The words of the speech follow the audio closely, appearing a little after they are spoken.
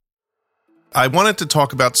I wanted to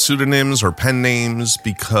talk about pseudonyms or pen names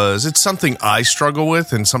because it's something I struggle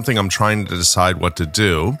with and something I'm trying to decide what to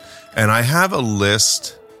do. And I have a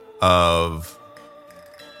list of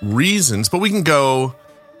reasons, but we can go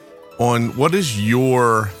on what is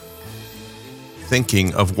your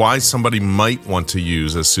thinking of why somebody might want to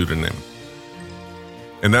use a pseudonym.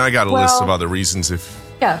 And then I got a list of other reasons if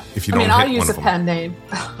you don't hit one of them. I'll use a pen name,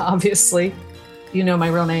 obviously. You know my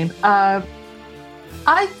real name.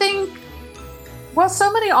 I think,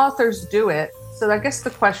 so many authors do it. So I guess the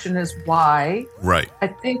question is why. Right. I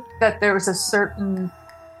think that there's a certain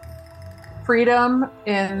freedom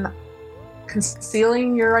in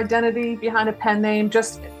concealing your identity behind a pen name,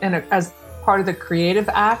 just as part of the creative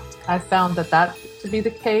act. I found that to be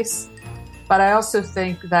the case. But I also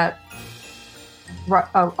think that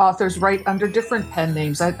authors write under different pen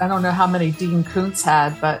names. I don't know how many Dean Koontz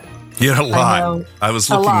had, but a lot. I was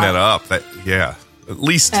looking that up. At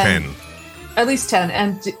least 10. At least 10.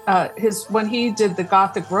 And when he did the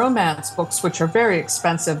Gothic romance books, which are very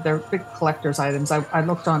expensive, they're big collector's items. I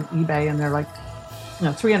looked on eBay and they're like,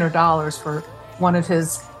 $300 for one of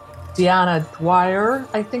his Deanna Dwyer,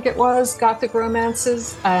 I think it was, Gothic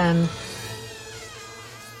romances. And,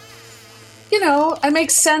 it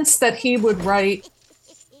makes sense that he would write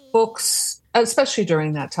books, especially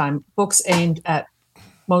during that time, books aimed at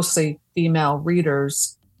mostly female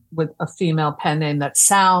readers with a female pen name that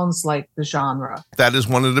sounds like the genre. That is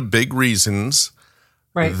one of the big reasons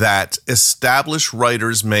that established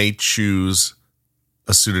writers may choose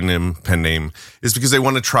a pseudonym pen name is because they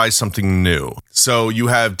want to try something new. So you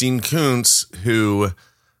have Dean Koontz, who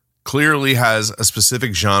clearly has a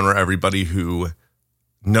specific genre everybody who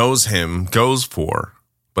knows him goes for.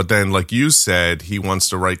 But then, like you said, he wants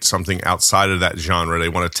to write something outside of that genre. They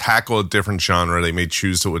want to tackle a different genre. They may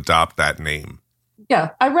choose to adopt that name.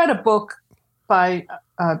 Yeah, I read a book by,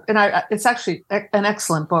 it's actually an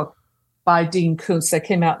excellent book by Dean Koontz that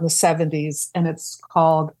came out in the 70s, and it's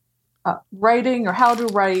called Writing or How to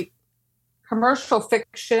Write Commercial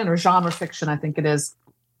Fiction or Genre Fiction, I think it is.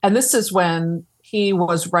 And this is when he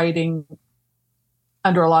was writing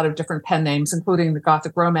under a lot of different pen names, including the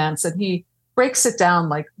Gothic romance, and he breaks it down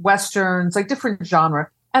like Westerns, like different genre.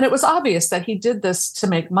 And it was obvious that he did this to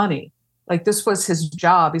make money. Like this was his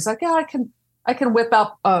job. He's like, yeah, I can whip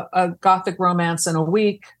up a Gothic romance in a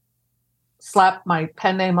week, slap my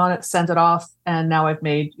pen name on it, send it off, and now I've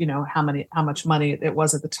made, how much money it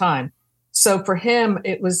was at the time. So for him,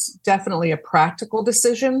 it was definitely a practical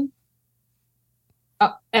decision,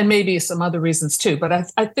 and maybe some other reasons too. But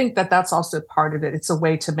I think that that's also part of it. It's a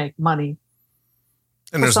way to make money.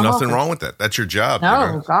 And there's nothing wrong with that. That's your job.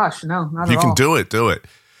 No, gosh, no, not at all. You can do it.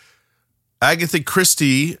 Agatha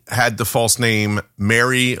Christie had the false name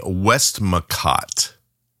Mary Westmacott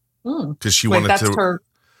because she wanted to. Her.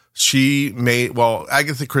 She made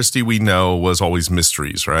Agatha Christie we know was always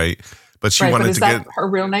mysteries, right? But she wanted to get her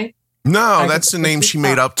real name. No, Agatha that's the name Christie? She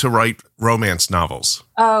made up to write romance novels.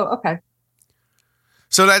 Oh, okay.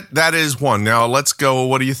 So that is one. Now let's go.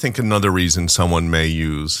 What do you think? Another reason someone may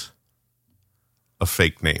use a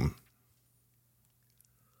fake name?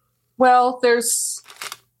 Well, there's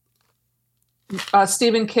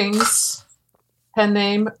Stephen King's pen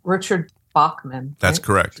name, Richard Bachman. That's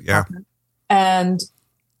correct. Yeah. Bachman. And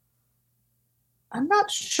I'm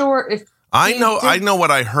not sure if I know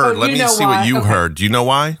what I heard. Let me see what you heard. Do you know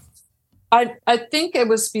why? I think it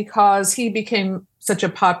was because he became such a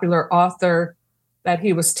popular author that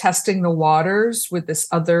he was testing the waters with this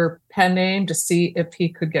other pen name to see if he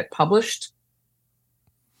could get published.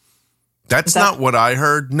 That's not what I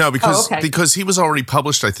heard. No, because he was already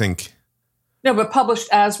published, I think. No, but published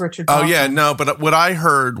as Richard Bachman. Oh, yeah, no, but what I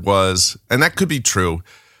heard was, and that could be true,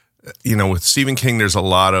 with Stephen King, there's a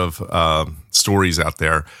lot of stories out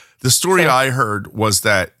there. The story I heard was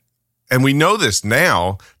that, and we know this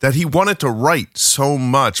now, that he wanted to write so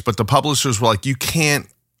much, but the publishers were like, you can't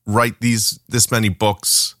write this many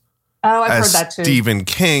books. Oh, I've heard that too. Stephen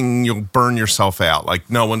King, you'll burn yourself out. Like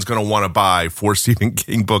no one's going to want to buy 4 Stephen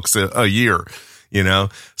King books a year,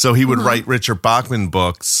 So he would write Richard Bachman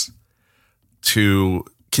books to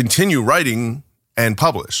continue writing and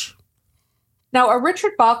publish. Now, are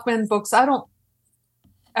Richard Bachman books? I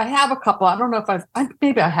have a couple. I don't know if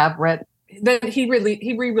maybe I have read. Then he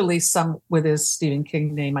re-released some with his Stephen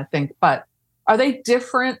King name, I think. But are they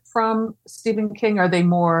different from Stephen King? Are they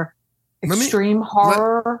more extreme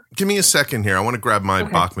horror? Give me a second here. I want to grab my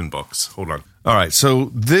Bachman books. Hold on. All right.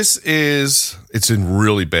 So it's in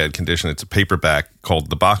really bad condition. It's a paperback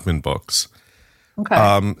called The Bachman Books.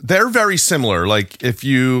 Okay. They're very similar. Like if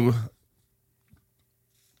you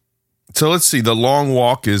So let's see. The long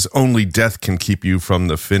walk is only death can keep you from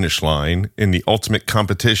the finish line in the ultimate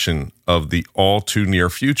competition of the all too near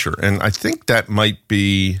future. And I think that might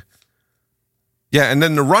be, and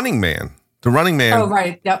then The Running Man. The Running Man. Oh,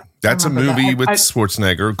 right. Yep. That's a movie with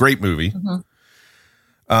Schwarzenegger. Great movie.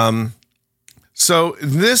 Mm-hmm. So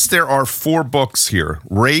there are 4 books here.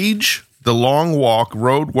 Rage, The Long Walk,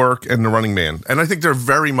 Road Work, and The Running Man. And I think they're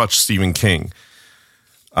very much Stephen King.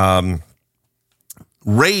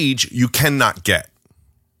 Rage, you cannot get.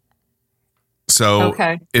 So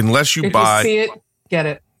unless you buy... If you see it, get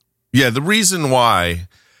it. Yeah, the reason why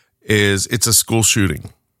is it's a school shooting.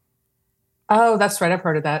 Oh, that's right. I've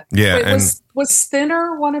heard of that. Yeah. Wait, was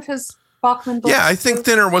Thinner one of his Bachman books? Yeah, I think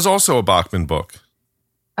Thinner was also a Bachman book.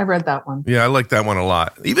 I read that one. Yeah, I like that one a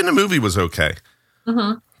lot. Even the movie was okay.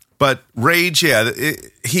 Mm-hmm. But Rage,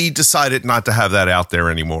 he decided not to have that out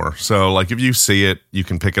there anymore. So, like, if you see it, you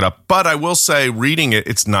can pick it up. But I will say, reading it,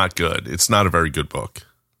 it's not good. It's not a very good book.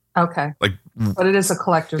 Okay. But it is a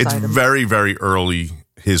collector's item. It's very, very early,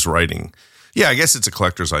 his writing. Yeah, I guess it's a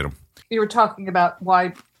collector's item. You were talking about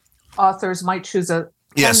why authors might choose a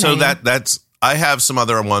pen so name. that's I have some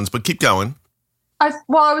other ones, but keep going. I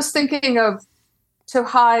was thinking of to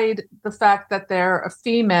hide the fact that they're a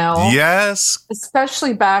female. Yes.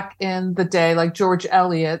 Especially back in the day, like George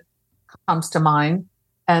Eliot comes to mind.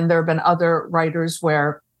 And there have been other writers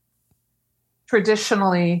where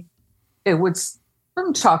traditionally it would,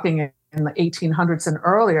 I'm talking in the 1800s and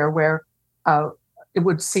earlier, where it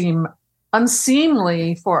would seem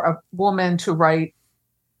unseemly for a woman to write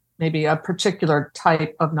maybe a particular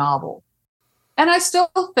type of novel. And I still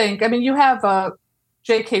think, I mean, you have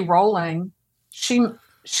J.K. Rowling. She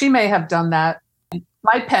may have done that.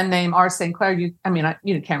 My pen name, R. St. Clair, you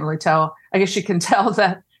can't really tell. I guess you can tell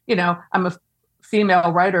that, I'm a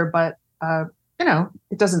female writer, but,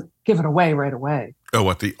 it doesn't give it away right away. Oh,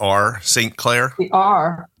 what, the R. St. Clair? The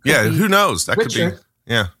R. Yeah, who knows? That Richard.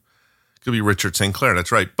 Could be Richard St. Clair.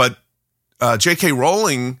 That's right. But J.K.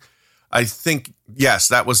 Rowling, I think, yes,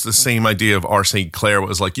 that was the same idea of R. St. Clair. It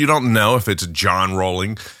was like, you don't know if it's John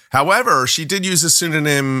Rowling. However, she did use a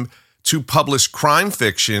pseudonym to publish crime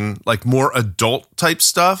fiction, like more adult type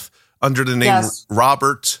stuff, under the name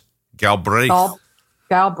Robert Galbraith.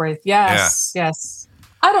 Galbraith, yes, yes.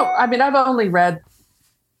 I've only read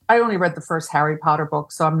the first Harry Potter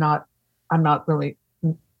book, so I'm not really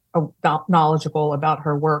knowledgeable about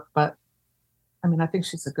her work, but I think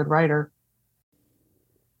she's a good writer.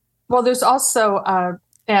 Well, there's also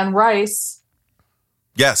Anne Rice.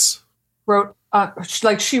 Yes. Wrote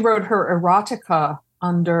she wrote her erotica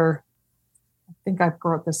under, I think I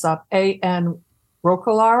brought this up, A.N.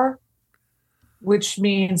 Roquelaure, which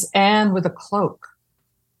means Anne with a cloak.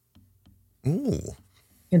 Ooh.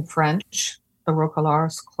 In French, the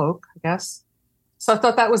Roquelaure's cloak, I guess. So I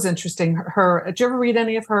thought that was interesting. Did you ever read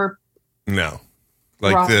any of her? No.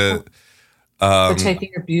 Like erotica? The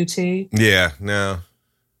Taking of Beauty? Yeah, no.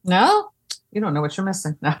 No? You don't know what you're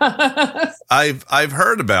missing. I've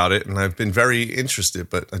heard about it and I've been very interested,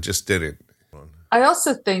 but I just didn't. I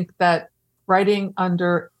also think that writing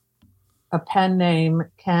under a pen name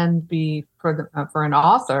can be for an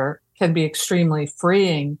author can be extremely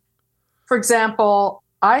freeing. For example,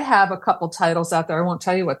 I have a couple titles out there. I won't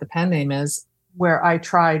tell you what the pen name is, where I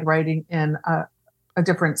tried writing in a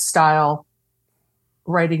different style,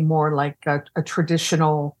 writing more like a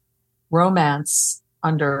traditional romance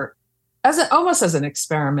almost as an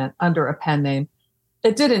experiment under a pen name.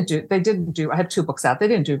 They didn't do, I have 2 books out. They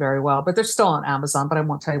didn't do very well, but they're still on Amazon, but I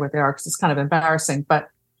won't tell you what they are because it's kind of embarrassing. But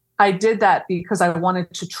I did that because I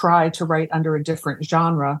wanted to try to write under a different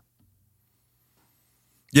genre.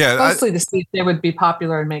 Yeah. Mostly to see if they would be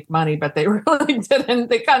popular and make money, but they really didn't.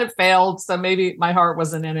 They kind of failed. So maybe my heart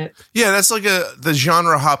wasn't in it. Yeah, that's like the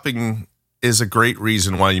genre hopping is a great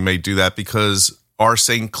reason why you may do that, because R.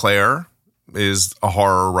 St. Clair is a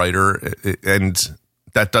horror writer, and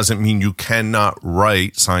that doesn't mean you cannot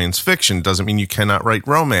write science fiction. Doesn't mean you cannot write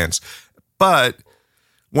romance. But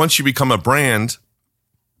once you become a brand,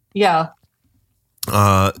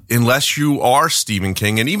 unless you are Stephen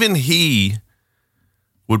King, and even he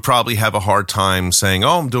would probably have a hard time saying,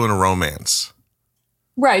 "Oh, I'm doing a romance."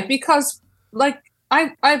 Right, because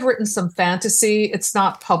I've written some fantasy. It's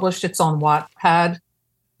not published. It's on Wattpad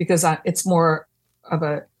because it's more of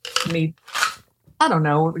I don't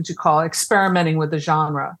know, what would you call it? Experimenting with the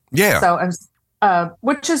genre. Yeah. So,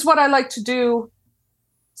 which is what I like to do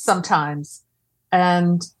sometimes.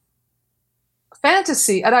 And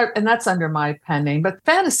fantasy, and that's under my pen name, but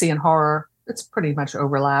fantasy and horror, it's pretty much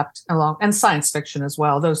overlapped and science fiction as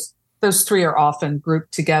well. Those 3 are often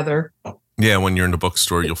grouped together. Yeah, when you're in the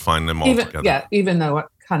bookstore, you'll find them all together. Yeah, even though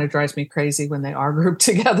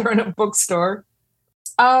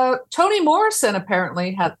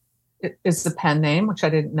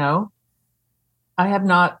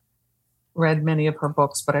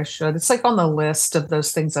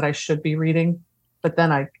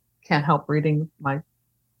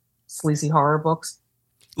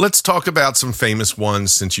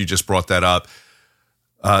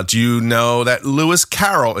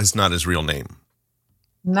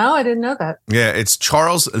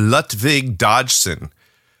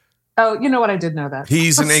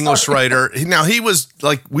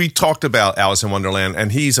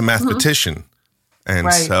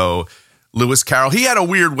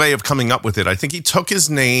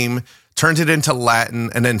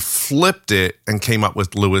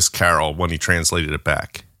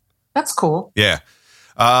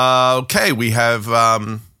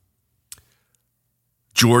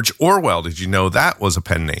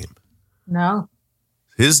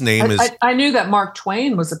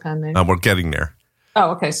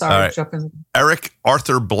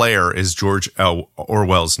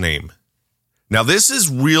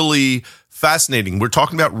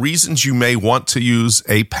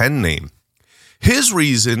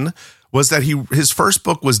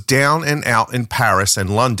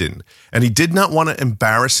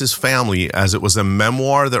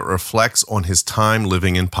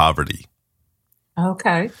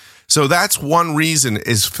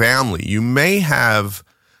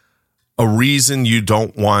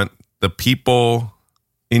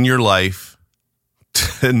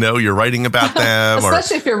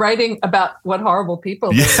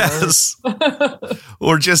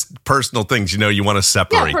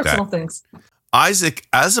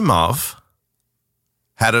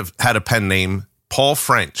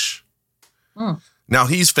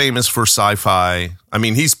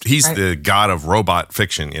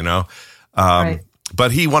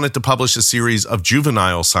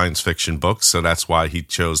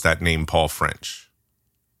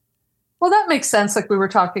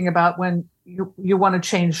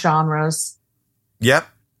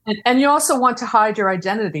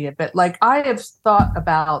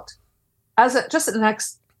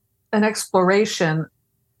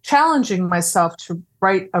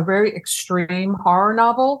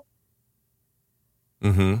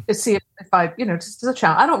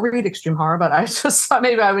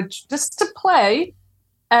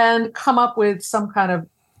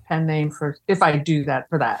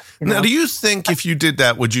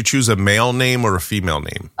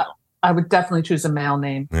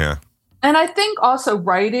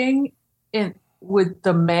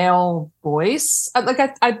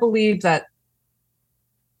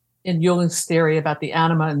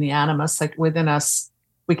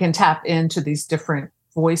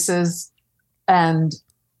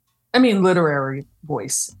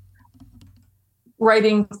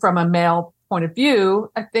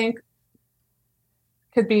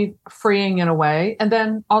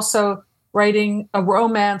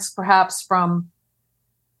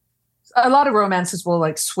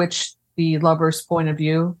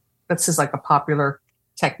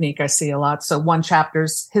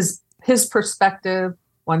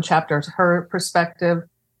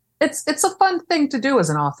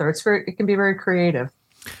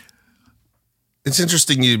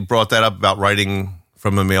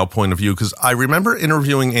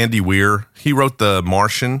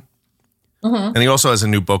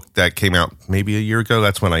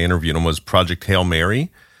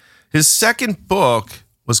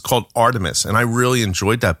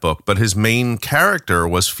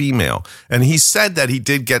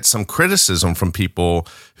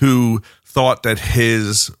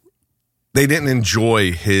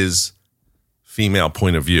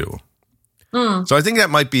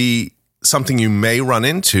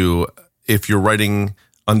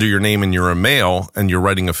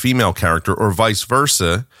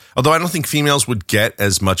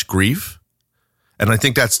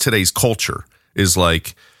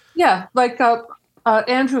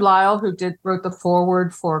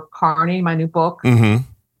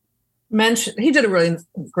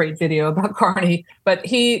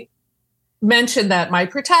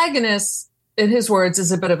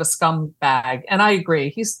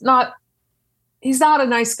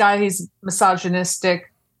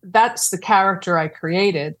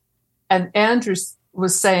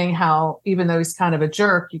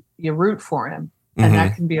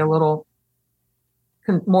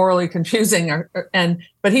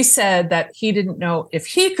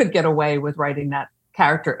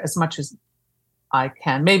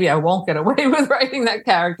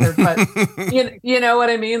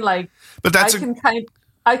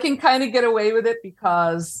I can kind of get away with it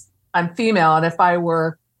because I'm female. And if I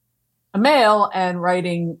were a male and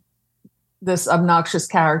writing this obnoxious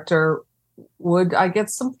character, would I get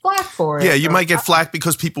some flack for it? Yeah, you might get flack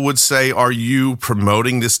because people would say, are you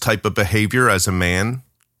promoting this type of behavior as a man?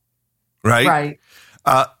 Right?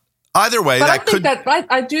 Right. Either way, but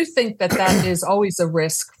I do think that is always a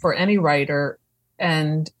risk for any writer,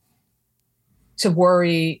 and to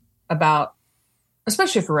worry about,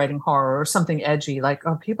 especially if you're writing horror or something edgy, like,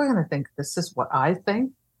 oh, people are going to think this is what I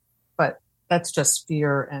think, but that's just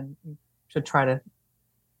fear, and you should try to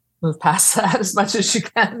move past that as much as you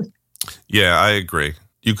can. Yeah, I agree.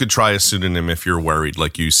 You could try a pseudonym if you're worried,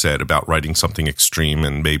 like you said, about writing something extreme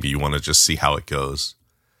and maybe you want to just see how it goes.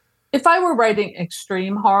 If I were writing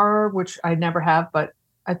extreme horror, which I never have, but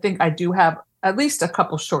I think I do have at least a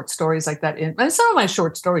couple short stories like that in, and some of my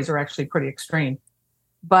short stories are actually pretty extreme,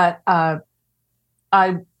 but I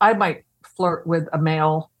might flirt with a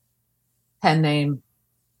male pen name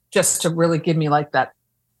just to really give me like that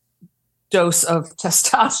dose of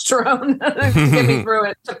testosterone to get me through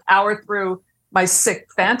it, to power through my sick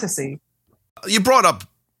fantasy. You brought up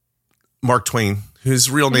Mark Twain. His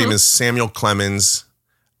real name is Samuel Clemens,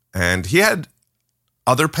 and he had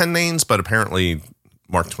other pen names, but apparently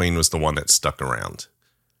Mark Twain was the one that stuck around.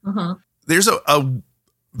 There's a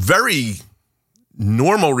very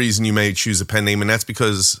normal reason you may choose a pen name, and that's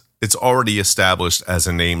because it's already established as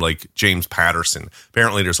a name, like James Patterson.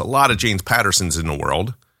 Apparently there's a lot of James Pattersons in the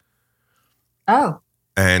world. Oh.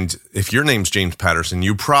 And if your name's James Patterson,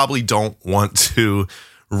 you probably don't want to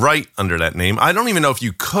write under that name. I don't even know if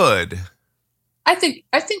you could. I think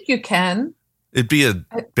you can. It'd be a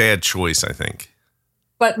bad choice, I think.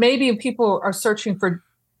 But maybe people are searching for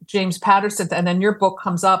James Patterson and then your book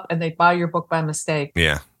comes up and they buy your book by mistake.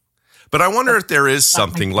 Yeah. But I wonder if there is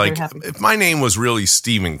something like, if my name was really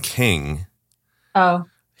Stephen King,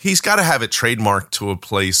 he's got to have it trademarked to a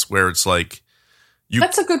place where it's like,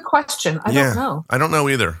 that's a good question. I don't know. I don't know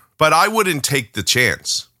either. But I wouldn't take the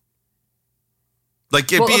chance. Like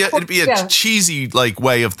it'd be a cheesy like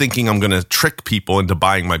way of thinking I'm going to trick people into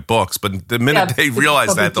buying my books. But the minute they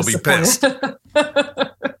realize that, they'll be pissed.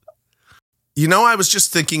 You know, I was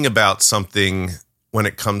just thinking about something when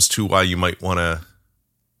it comes to why you might want to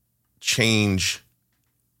change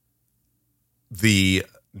the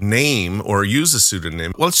name or use a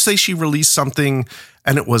pseudonym. Let's say she released something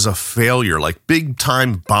and it was a failure, like big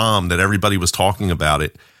time bomb that everybody was talking about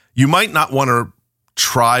it. You might not want to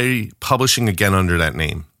try publishing again under that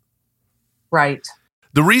name. Right.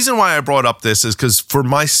 The reason why I brought up this is because for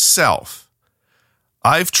myself,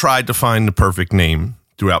 I've tried to find the perfect name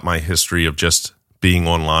throughout my history of just being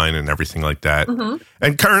online and everything like that.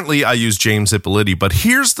 And currently I use James Ippoliti, but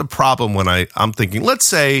here's the problem when I'm thinking, let's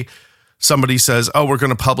say somebody says, oh, we're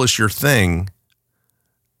going to publish your thing.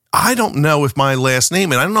 I don't know if my last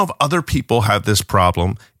name, and I don't know if other people have this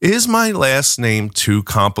problem, is my last name too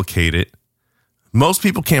complicated? Most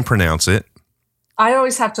people can't pronounce it. I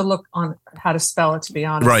always have to look on how to spell it, to be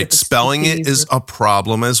honest. Right. Spelling it is a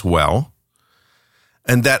problem as well.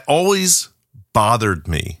 And that always bothered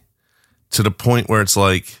me to the point where it's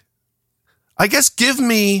like, I guess give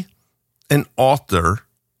me an author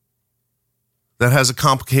that has a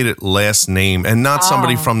complicated last name and not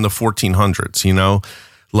somebody from the 1400s, you know,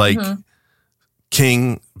 like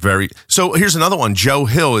King. So here's another one. Joe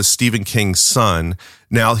Hill is Stephen King's son.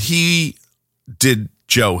 Now he did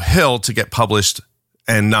Joe Hill to get published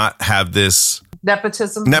and not have this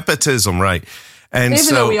nepotism, right? And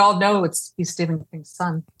even though we all know he's Stephen King's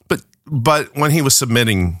son, but when he was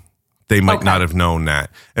submitting, they might not have known that.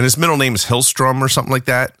 And his middle name is Hillstrom or something like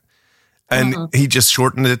that. And he just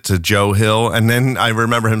shortened it to Joe Hill. And then I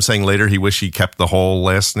remember him saying later he wished he kept the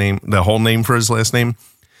whole name for his last name.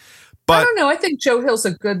 But I don't know. I think Joe Hill's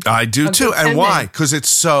a good. I do too. And why? Because it's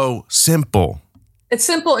so simple. It's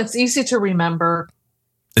simple. It's easy to remember.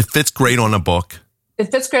 It fits great on a book.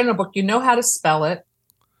 You know how to spell it.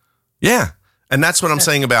 Yeah. And that's what I'm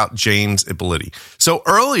saying about James Ippoliti. So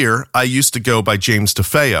earlier, I used to go by James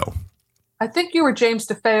DeFeo. I think you were James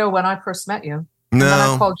DeFeo when I first met you. No. And then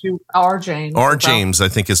I called you R. James. R. James, I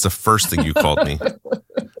think, is the first thing you called me.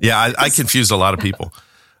 Yeah, I confused a lot of people.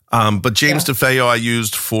 But James DeFeo I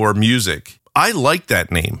used for music. I like that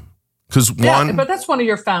name. But that's one of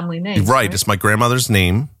your family names. Right. It's my grandmother's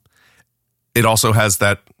name. It also has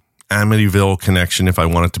that Amityville connection if I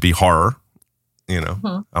want it to be horror. You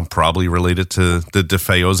know, I'm probably related to the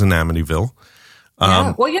DeFeos in Amityville.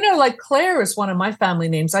 Yeah. Well, you know, like Claire is one of my family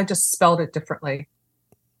names. I just spelled it differently.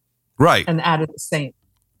 Right. And added the Saint.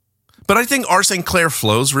 But I think R. St. Clair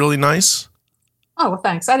flows really nice. Oh, well,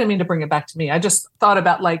 thanks. I didn't mean to bring it back to me. I just thought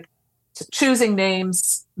about like choosing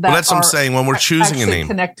names that well, that's what I'm saying. When we're choosing a name,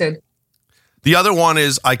 connected. The other one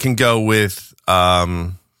is I can go with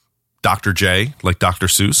Dr. J, like Dr.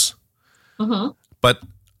 Seuss. Mm-hmm. But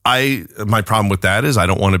my problem with that is I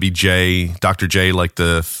don't want to be Dr. J, like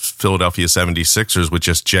the Philadelphia 76ers with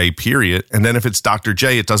just J period. And then if it's Dr.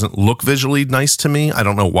 J, it doesn't look visually nice to me. I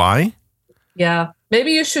don't know why. Yeah.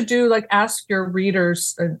 Maybe you should ask your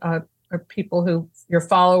readers or people your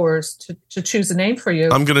followers to choose a name for you.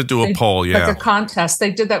 I'm going to do a poll. Yeah. Like a contest.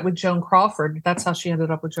 They did that with Joan Crawford. That's how she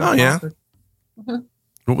ended up with Joan Crawford. Yeah. Mm-hmm.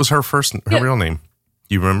 What was her real name?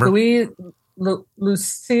 Do you remember?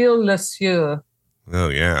 Lucille Lesieux. Oh,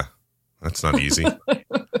 yeah. That's not easy.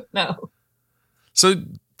 No. So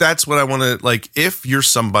that's what I want to, if you're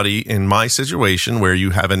somebody in my situation where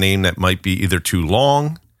you have a name that might be either too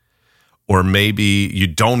long or maybe you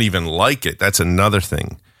don't even like it. That's another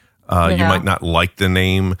thing. You might not like the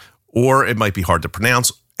name, or it might be hard to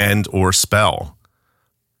pronounce and or spell.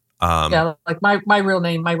 Like my real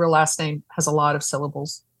name, my real last name has a lot of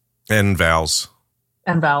syllables. And vowels.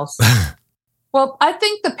 Well, I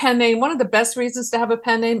think the pen name, one of the best reasons to have a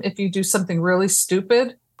pen name, if you do something really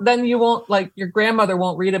stupid, then you won't, your grandmother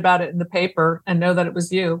won't read about it in the paper and know that it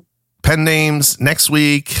was you. Pen names. Next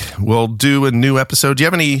week, we'll do a new episode. Do you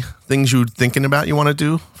have any things you're thinking about you want to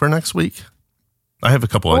do for next week? I have a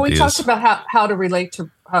couple ideas. We talked about how to relate to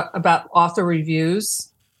about author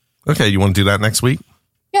reviews. Okay, you want to do that next week?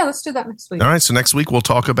 Yeah, let's do that next week. All right, so next week we'll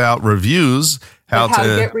talk about reviews, how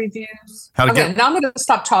to get reviews. Now I'm going to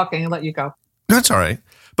stop talking and let you go. That's all right.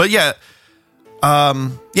 But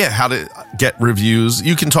how to get reviews.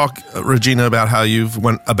 You can talk, Regina, about how you've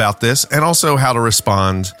went about this, and also how to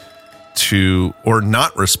respond to or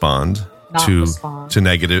not respond to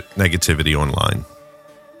negativity online.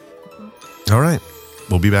 Mm-hmm. All right.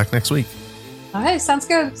 We'll be back next week. All right. Sounds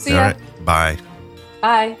good. See ya. All right. Bye.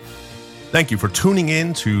 Bye. Thank you for tuning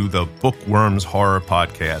in to the Bookworms Horror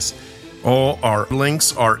Podcast. All our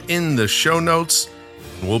links are in the show notes.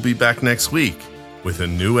 We'll be back next week with a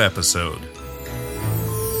new episode.